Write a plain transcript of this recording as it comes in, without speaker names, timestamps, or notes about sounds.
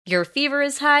Your fever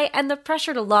is high, and the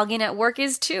pressure to log in at work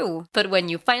is too. But when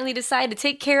you finally decide to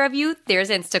take care of you, there's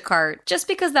Instacart. Just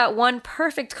because that one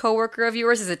perfect coworker of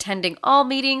yours is attending all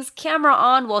meetings, camera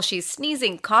on while she's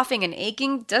sneezing, coughing, and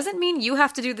aching, doesn't mean you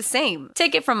have to do the same.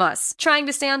 Take it from us. Trying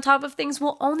to stay on top of things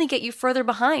will only get you further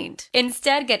behind.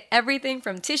 Instead, get everything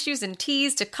from tissues and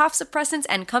teas to cough suppressants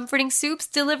and comforting soups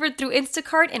delivered through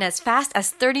Instacart in as fast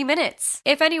as 30 minutes.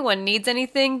 If anyone needs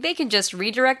anything, they can just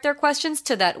redirect their questions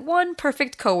to that one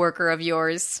perfect coworker of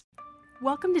yours.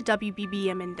 Welcome to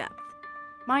WBBM In Depth.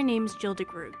 My name's Jill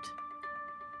DeGroot.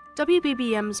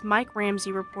 WBBM's Mike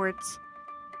Ramsey reports,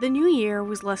 the new year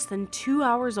was less than 2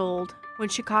 hours old when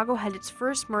Chicago had its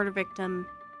first murder victim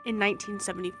in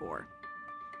 1974.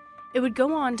 It would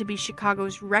go on to be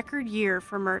Chicago's record year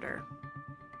for murder.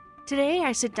 Today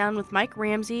I sit down with Mike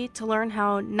Ramsey to learn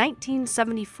how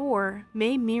 1974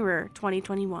 may mirror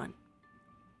 2021.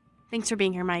 Thanks for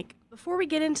being here, Mike. Before we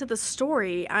get into the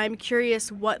story, I'm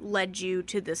curious what led you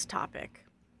to this topic.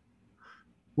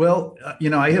 Well,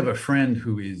 I have a friend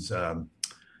who is,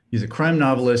 he's a crime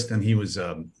novelist, and he was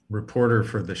a reporter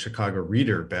for the Chicago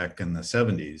Reader back in the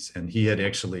 70s. And he had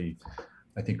actually,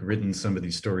 I think, written some of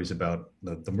these stories about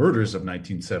the murders of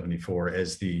 1974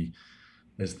 as the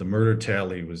murder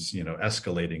tally was,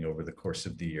 escalating over the course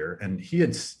of the year. And he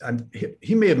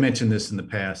may have mentioned this in the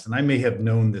past, and I may have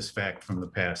known this fact from the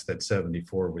past, that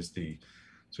 74 was the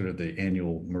sort of the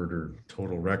annual murder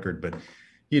total record, but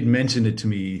he had mentioned it to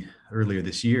me earlier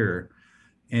this year.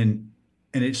 And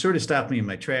it sort of stopped me in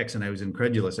my tracks, and I was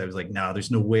incredulous. I was like, no,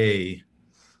 there's no way,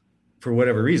 for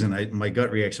whatever reason, my gut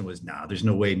reaction was, no, there's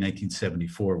no way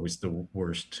 1974 was the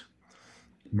worst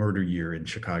murder year in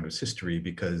Chicago's history,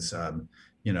 because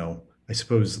I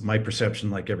suppose my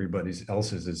perception, like everybody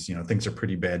else's, is things are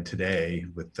pretty bad today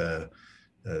with the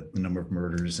number of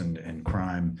murders and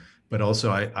crime. But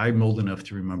also I'm old enough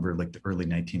to remember like the early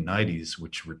 1990s,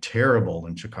 which were terrible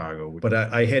in Chicago. But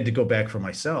I had to go back for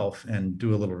myself and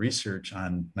do a little research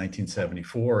on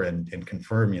 1974 and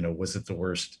confirm, was it the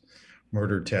worst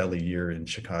murder tally year in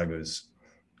Chicago's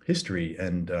history?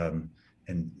 And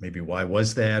maybe why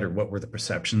was that, or what were the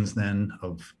perceptions then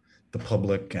of the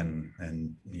public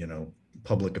and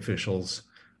public officials?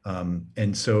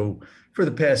 And so for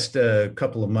the past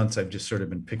couple of months, I've just sort of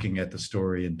been picking at the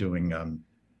story and doing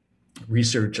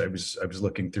research. I was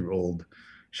looking through old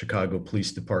Chicago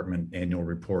Police Department annual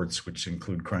reports, which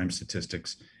include crime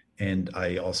statistics. And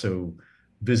I also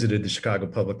visited the Chicago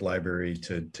Public Library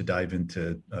to dive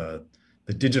into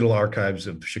the digital archives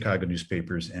of Chicago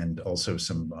newspapers, and also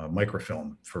some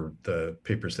microfilm for the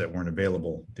papers that weren't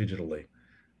available digitally.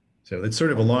 So it's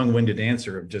sort of a long-winded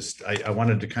answer of just, I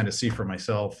wanted to kind of see for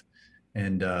myself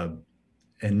and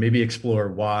maybe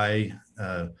explore why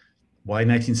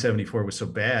 1974 was so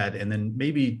bad, and then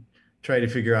maybe try to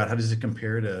figure out how does it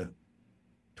compare to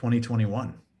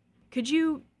 2021. Could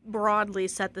you broadly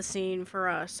set the scene for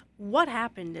us? What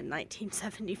happened in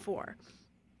 1974?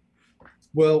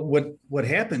 Well, what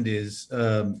happened is,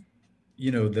 the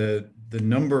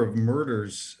number of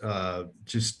murders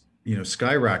just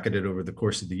skyrocketed over the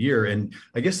course of the year. And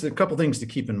I guess a couple things to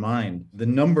keep in mind: the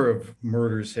number of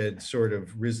murders had sort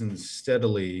of risen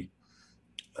steadily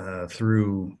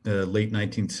through the late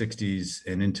 1960s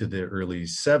and into the early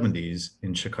 70s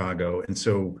in Chicago. And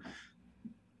so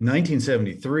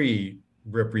 1973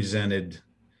 represented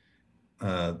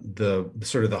the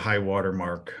sort of the high water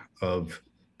mark of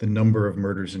the number of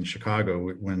murders in Chicago,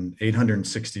 when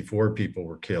 864 people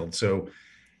were killed. So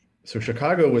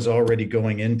Chicago was already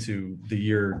going into the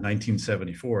year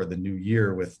 1974, the new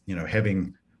year, with,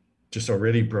 having just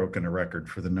already broken a record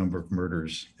for the number of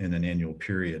murders in an annual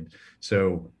period.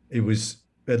 So it was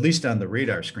at least on the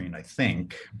radar screen, I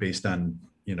think, based on,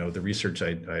 the research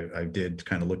I did,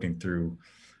 kind of looking through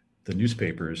the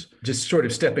newspapers, just sort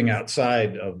of stepping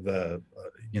outside of the,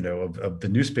 of the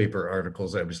newspaper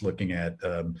articles I was looking at.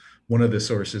 One of the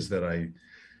sources that I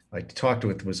talked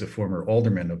with was a former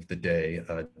alderman of the day,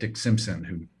 Dick Simpson,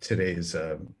 who today is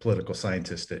a political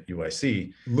scientist at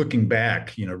UIC. Looking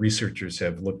back, researchers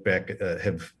have looked back,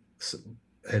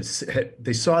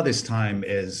 they saw this time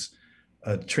as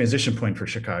a transition point for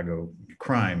Chicago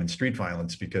crime and street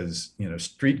violence, because,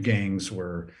 street gangs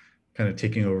were kind of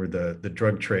taking over the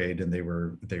drug trade, and they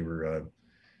were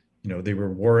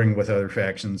warring with other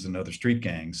factions and other street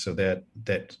gangs. So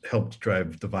that helped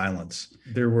drive the violence.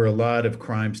 There were a lot of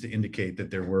crimes to indicate that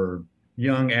there were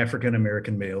young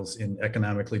African-American males in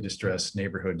economically distressed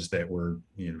neighborhoods that were,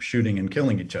 shooting and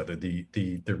killing each other. The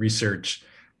research,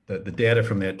 the data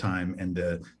from that time and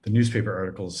the newspaper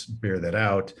articles bear that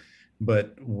out.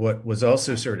 But what was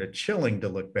also sort of chilling to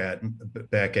look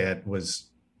back at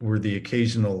were the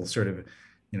occasional sort of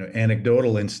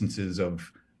anecdotal instances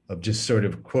of just sort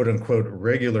of quote unquote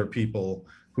regular people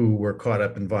who were caught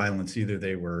up in violence. Either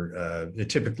they were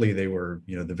typically they were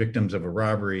the victims of a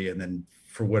robbery, and then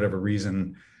for whatever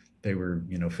reason they were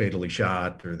fatally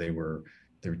shot, or they were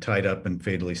tied up and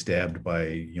fatally stabbed by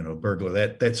a burglar,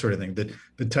 that sort of thing.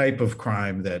 The type of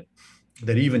crime that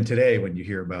even today, when you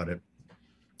hear about it,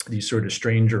 these sort of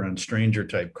stranger on stranger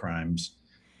type crimes.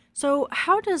 So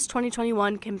how does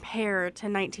 2021 compare to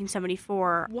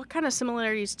 1974? What kind of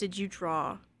similarities did you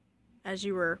draw as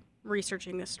you were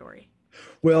researching this story?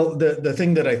 Well, the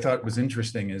thing that I thought was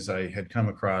interesting is I had come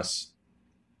across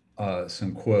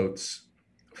some quotes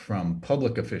from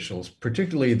public officials,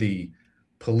 particularly the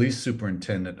police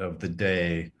superintendent of the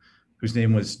day, whose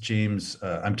name was James.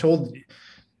 I'm told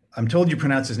you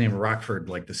pronounce his name Rockford,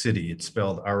 like the city. It's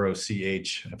spelled Rochford.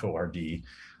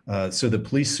 So the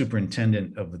police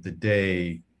superintendent of the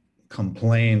day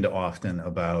complained often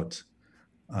about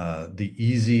the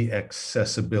easy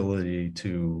accessibility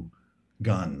to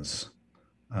guns.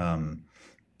 And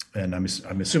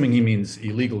I'm assuming he means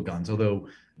illegal guns, although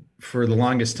for the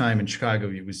longest time in Chicago,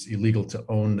 it was illegal to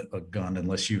own a gun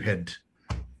unless you had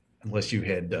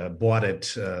bought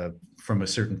it from a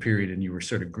certain period and you were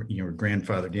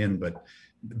grandfathered in. But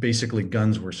basically,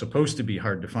 guns were supposed to be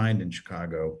hard to find in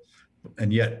Chicago,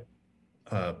 and yet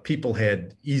people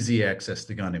had easy access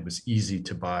to gun. It was easy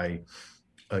to buy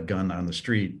a gun on the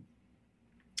street.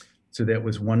 So that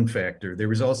was one factor. There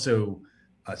was also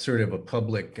sort of a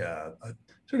public,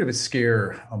 sort of a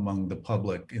scare among the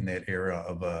public in that era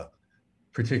of a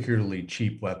particularly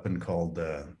cheap weapon called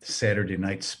Saturday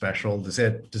Night Special. Does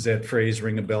that phrase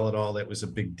ring a bell at all? That was a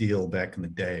big deal back in the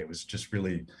day. It was just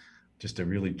a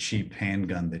really cheap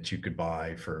handgun that you could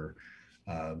buy for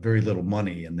very little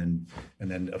money, and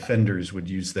then offenders would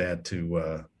use that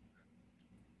to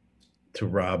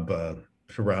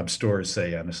rob stores,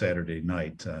 say, on a Saturday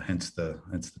night. Hence the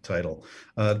title.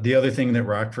 The other thing that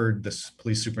Rockford, this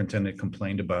police superintendent,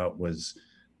 complained about was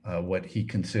what he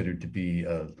considered to be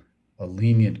a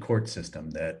lenient court system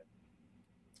that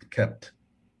kept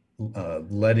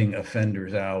letting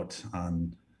offenders out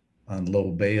on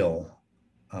low bail,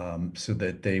 so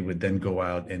that they would then go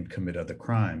out and commit other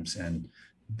crimes. And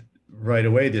right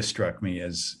away, this struck me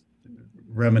as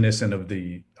reminiscent of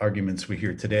the arguments we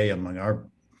hear today among our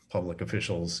public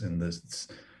officials in the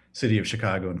city of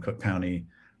Chicago and Cook County,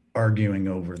 arguing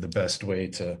over the best way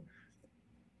to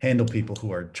handle people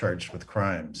who are charged with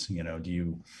crimes.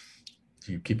 Do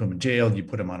you keep them in jail? Do you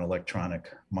put them on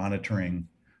electronic monitoring?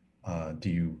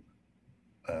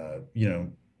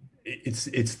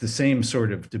 It's the same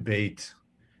sort of debate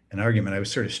and argument. I was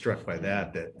sort of struck by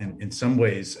that in some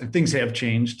ways things have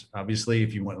changed, obviously,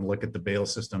 if you want to look at the bail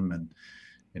system and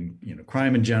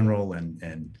crime in general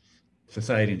and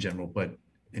society in general,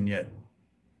 and yet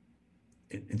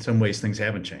in some ways things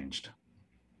haven't changed.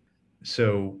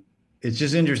 So it's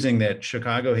just interesting that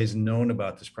Chicago has known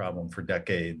about this problem for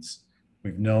decades.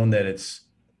 We've known that it's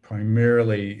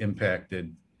primarily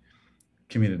impacted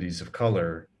communities of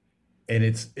color. And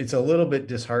it's a little bit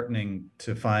disheartening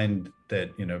to find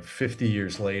that, 50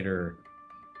 years later,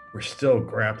 we're still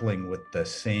grappling with the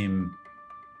same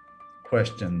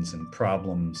questions and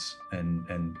problems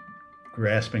and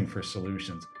grasping for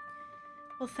solutions.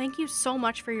 Well, thank you so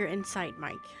much for your insight,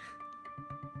 Mike.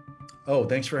 Oh,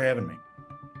 thanks for having me.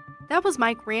 That was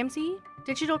Mike Ramsey,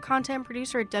 digital content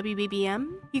producer at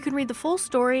WBBM. You can read the full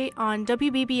story on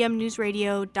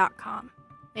WBBMNewsRadio.com.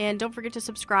 And don't forget to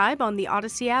subscribe on the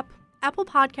Odyssey app, Apple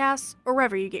Podcasts, or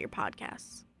wherever you get your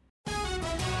podcasts.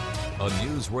 A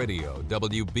News Radio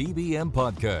WBBM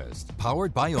podcast,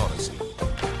 powered by Odyssey.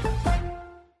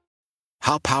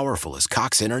 How powerful is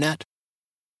Cox Internet?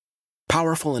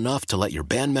 Powerful enough to let your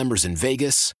band members in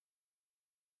Vegas,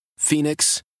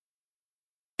 Phoenix,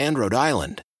 and Rhode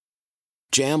Island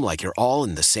jam like you're all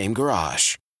in the same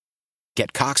garage.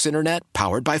 Get Cox Internet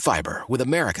powered by fiber with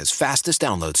America's fastest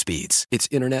download speeds. It's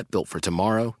internet built for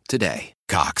tomorrow, today.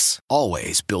 Cox,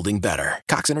 always building better.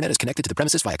 Cox Internet is connected to the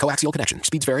premises via coaxial connection.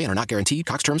 Speeds vary and are not guaranteed.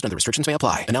 Cox terms and other restrictions may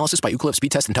apply. Analysis by Ookla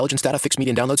Speed Test Intelligence Data. Fixed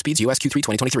median download speeds. US Q3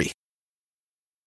 2023.